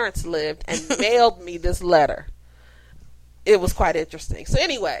parents lived and mailed me this letter. It was quite interesting. So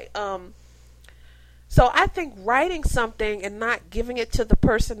anyway, so I think writing something and not giving it to the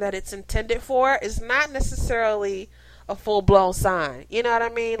person that it's intended for is not necessarily a full-blown sign. You know what I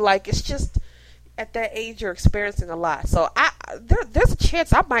mean? Like, it's just at that age you're experiencing a lot. So there's a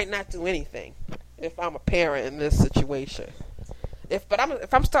chance I might not do anything if I'm a parent in this situation. If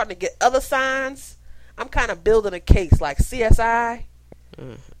I'm starting to get other signs, I'm kind of building a case like CSI.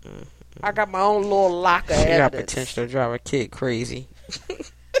 I got my own little locker She got evidence. potential to drive a kid crazy.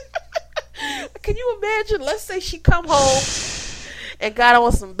 Can you imagine? Let's say she come home and got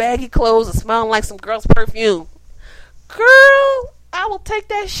on some baggy clothes and smelling like some girl's perfume. Girl, I will take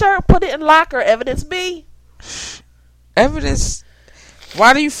that shirt, put it in locker. Evidence B. Evidence?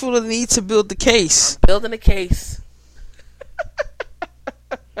 Why do you feel the need to build the case? Building a case.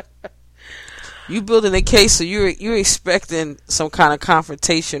 You building a case, so you're expecting some kind of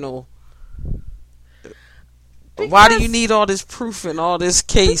confrontational. Why do you need all this proof and all this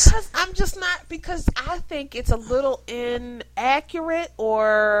case? Because I'm just not. Because I think it's a little inaccurate,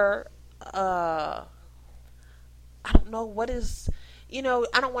 or I don't know what is. I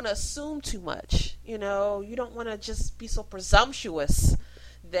don't want to assume too much. You don't want to just be so presumptuous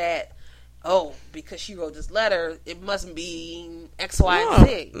that, because she wrote this letter, it mustn't be X, Y, and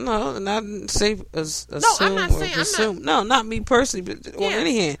Z. No, not say assume. No, I'm not or saying. presume. No, not me personally, but on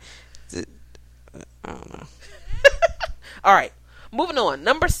any hand, I don't know. All right, moving on.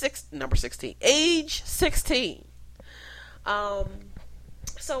 Number 16. Age 16.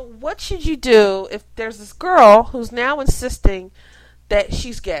 So what should you do if there's this girl who's now insisting that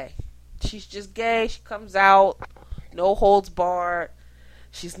she's gay? She's just gay. She comes out, no holds barred.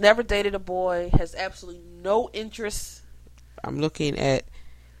 She's never dated a boy, has absolutely no interest. I'm looking at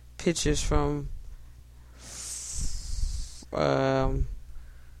pictures from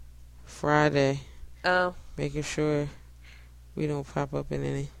Friday, making sure we don't pop up in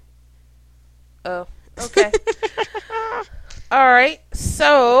any. Oh, okay. All right.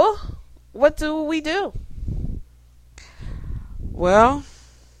 So, what do we do? Well,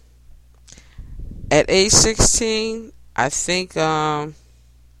 at age 16, I think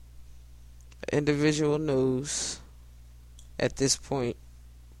individual knows at this point,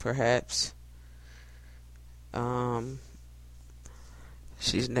 perhaps.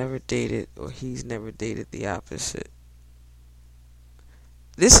 She's never dated, or he's never dated the opposite.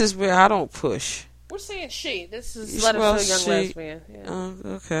 This is where I don't push. We're saying she. This is letter to a young lesbian. Yeah.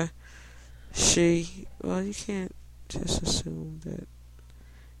 Okay. She. Well, you can't just assume that.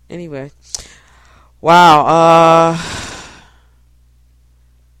 Anyway. Wow.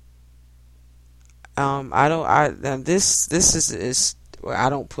 This is where I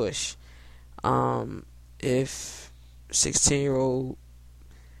don't push. If 16-year-old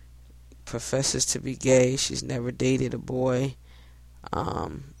professes to be gay, she's never dated a boy, I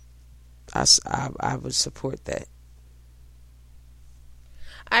would support that.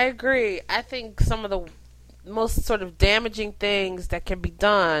 I agree. I think some of the most sort of damaging things that can be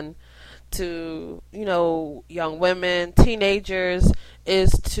done to, young women, teenagers,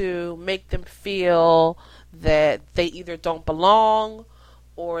 is to make them feel that they either don't belong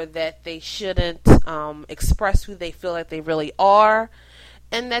or that they shouldn't express who they feel like they really are,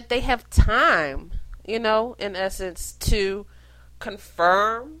 and that they have time, in essence, to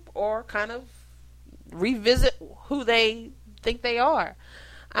confirm or kind of revisit who they think they are.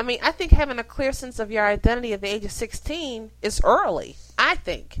 I mean, I think having a clear sense of your identity at the age of 16 is early, I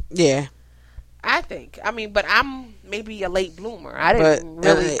think. Yeah. I mean, but I'm maybe a late bloomer. I didn't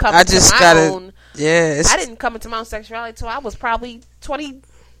really come I into just my own. Yeah, I didn't come into my own sexuality until I was probably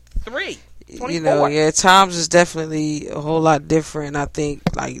 23, 24. Times is definitely a whole lot different. I think,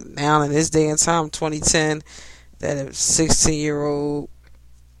 like now in this day and time, 2010, that a 16-year-old,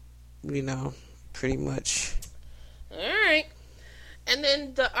 pretty much. All right. And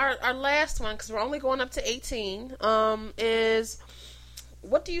then our last one, because we're only going up to 18, is,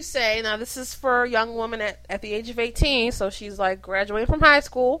 what do you say? Now, this is for a young woman at the age of 18, so she's like graduating from high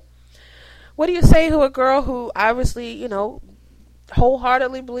school. What do you say to a girl who obviously,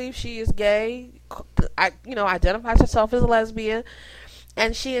 wholeheartedly believes she is gay, identifies herself as a lesbian,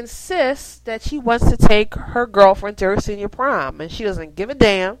 and she insists that she wants to take her girlfriend to her senior prom, and she doesn't give a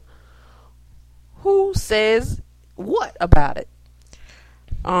damn who says what about it?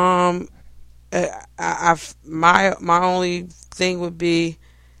 My only thing would be,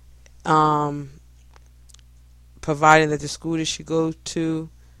 providing that the school that she goes to,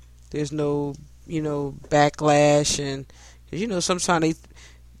 there's no, backlash, and sometimes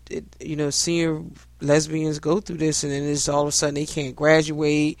senior lesbians go through this, and then it's all of a sudden they can't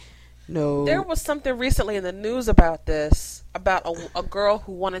graduate. There was something recently in the news about this, about a girl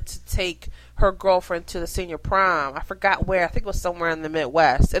who wanted to take her girlfriend to the senior prom. I forgot where. I think it was somewhere in the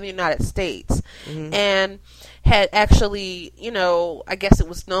Midwest, in the United States. Mm-hmm. And had actually, I guess it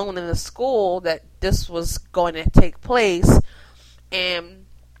was known in the school that this was going to take place. And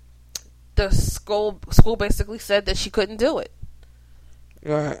the school basically said that she couldn't do it.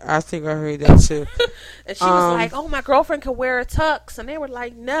 Yeah, I think I heard that too. And she was like, "Oh, my girlfriend could wear a tux," and they were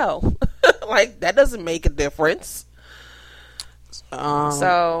like, "No, like that doesn't make a difference."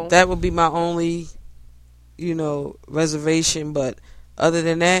 So that would be my only, reservation. But other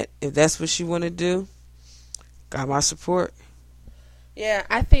than that, if that's what she want to do, got my support. Yeah,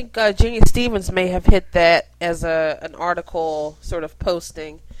 I think Jeannie Stevens may have hit that as an article sort of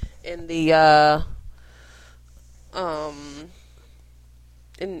posting in the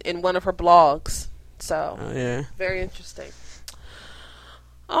in one of her blogs. So yeah, very interesting.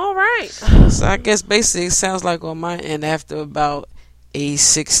 All right. So I guess basically it sounds like on my end, after about age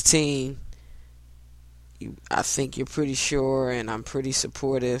 16, I think you're pretty sure, and I'm pretty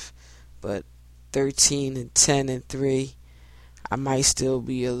supportive. But 13 and 10 and 3, I might still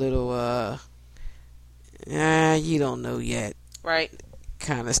be a little you don't know yet. Right.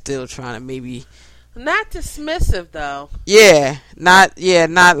 Kind of still trying to maybe. Not dismissive though. Yeah, not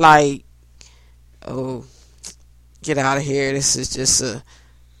like, oh, get out of here. This is just a.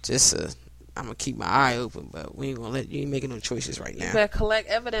 I'm gonna keep my eye open, but we ain't gonna you ain't making no choices right now. You better collect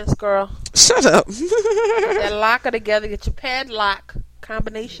evidence, girl. Shut up. Get that locker together. Get your padlock,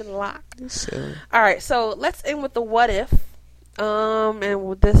 combination lock. Silly. All right, so let's end with the what if. And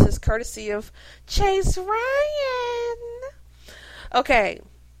this is courtesy of Chase Ryan. Okay.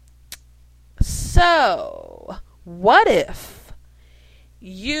 So, what if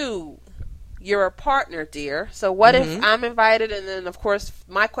you're a partner, dear? So what if I'm invited, and then of course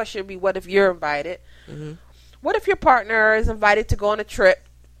my question would be, what if you're invited? Mm-hmm. What if your partner is invited to go on a trip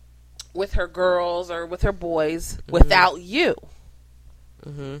with her girls or with her boys without you?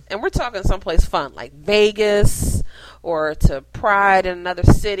 Mm-hmm. And we're talking someplace fun like Vegas or to Pride in another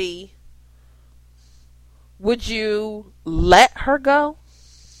city. Would you let her go?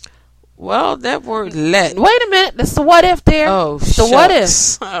 Well, that word "let." Wait a minute. That's the what if there. Oh, the what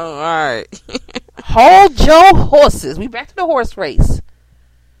if. Oh, all right. Hold your horses. We back to the horse race.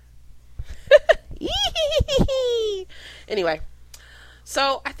 Anyway,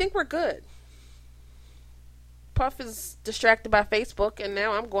 so I think we're good. Puff is distracted by Facebook, and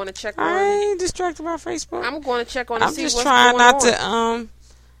now I'm going to check on. I ain't distracted by Facebook. I'm going to check on. I'm see just what's trying going not on.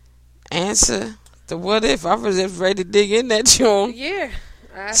 to answer the what if. I was just ready to dig in that joint. Yeah.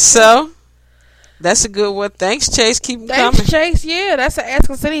 So that's a good one. Thanks, Chase. Keep them coming. Thanks, Chase. Yeah, that's an Ask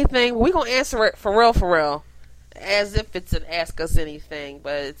Us Anything. We're going to answer it for real. As if it's an Ask Us Anything,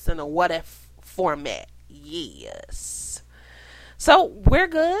 but it's in a what if format. Yes. So, we're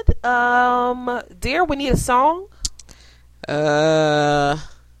good. Dear, we need a song.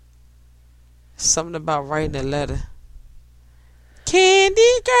 Something about writing a letter.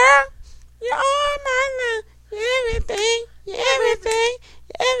 Candy girl, you're all my love. Everything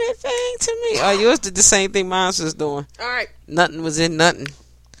to me. Oh, yours did the same thing mine was doing. All right. Nothing was in nothing.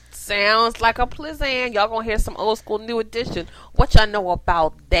 Sounds like a pleasant. Y'all gonna hear some old school new edition. What y'all know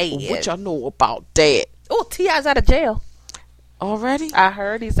about that? What y'all know about that? Oh, T.I.'s out of jail. Already? I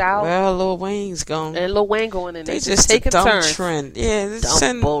heard he's out. Well, Lil Wayne's gone. And Lil Wayne going in. They just take a dumb trend. Yeah,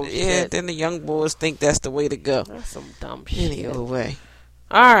 then the young boys think that's the way to go. That's some dumb shit. Any old way.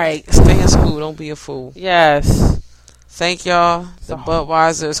 All right. Stay in school. Don't be a fool. Yes. Thank y'all. The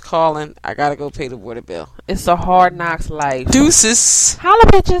Budweiser is calling. I gotta go pay the water bill. It's a hard knocks life. Deuces. Holla,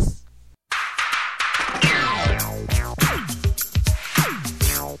 bitches.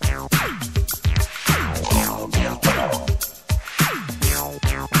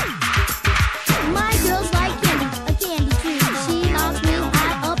 My girl's like candy, a candy tree. She knocks me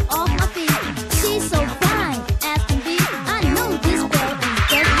high up off my feet. She's so fine as can be. I know this girl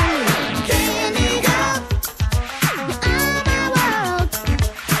is just for me. Candy girl, you're my world.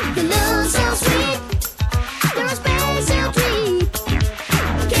 You look so sweet. You're a special treat.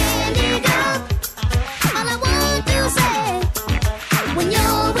 Candy girl, all I want to say when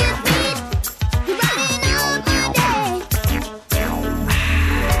you're with me, you're brighten up my day.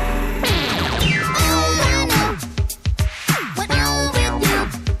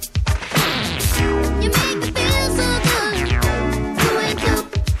 You make me feel so good. You and you,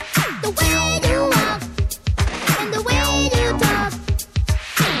 the way you walk and the way you talk.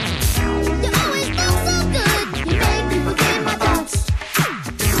 You always look so good. You make me forget my thoughts.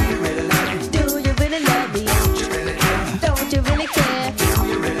 Do you really love me? Don't you really care?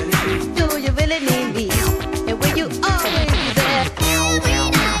 Do you really need me? And will you always be there? Every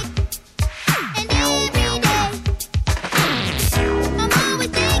night and every day, I'm always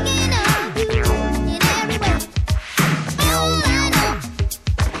thinking of you in every way. All I know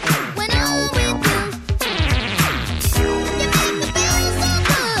when I'm with you, you make me feel so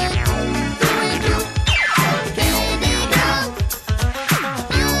good. You and you, candy girl,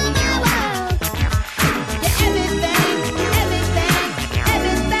 all my world. You're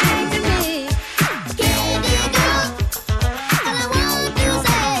everything to me. Candy girl, all I want to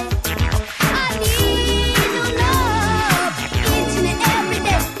say, I need your love each and every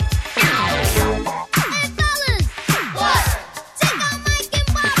day. hey fellas, what? Check out Mike and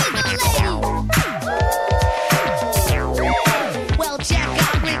Bobby, the lady. Well, check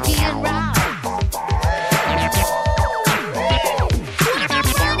out Ricky and Rob. What about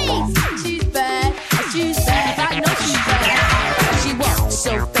Ronnie? She's bad. I know she's bad. She walks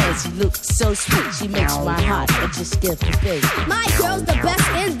so fast, she looks so sweet. She makes my heart just skip a beat. My girl's the best,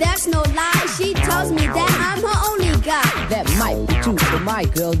 and that's no lie. She tells me that I'm her only guy. That might be true, but my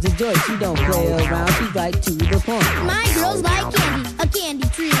girl's a joy. She don't play around, she's right to the point. My girl's like candy, a candy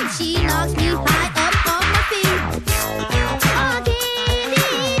tree. She knocks me high up off my feet. Oh, candy.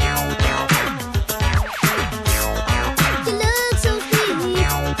 You look so sweet.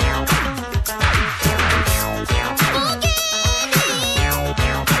 Oh, candy.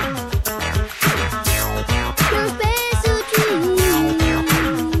 You're a special treat.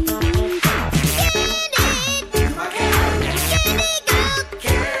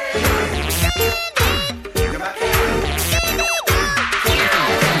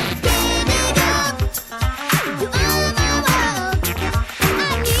 Candy girl.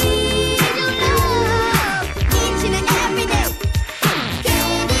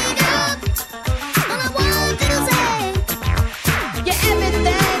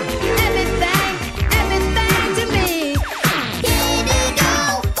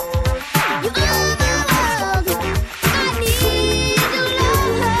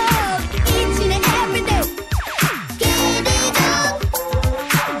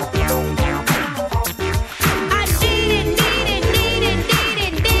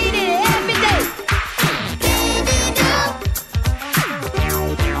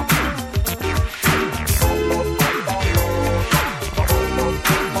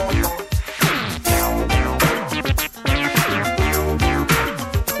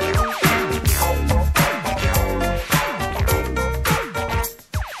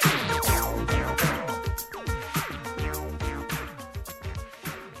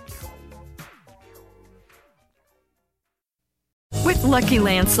 Lucky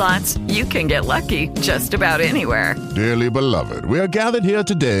Land Slots, you can get lucky just about anywhere. Dearly beloved, we are gathered here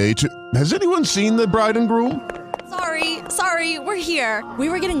today to... Has anyone seen the bride and groom? Sorry, we're here. We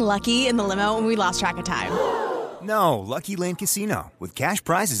were getting lucky in the limo and we lost track of time. No, Lucky Land Casino, with cash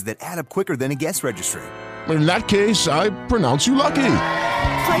prizes that add up quicker than a guest registry. In that case, I pronounce you lucky.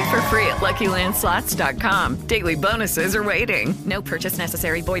 Play for free at LuckyLandSlots.com. Daily bonuses are waiting. No purchase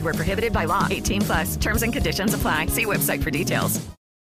necessary. Void where prohibited by law. 18+. Terms and conditions apply. See website for details.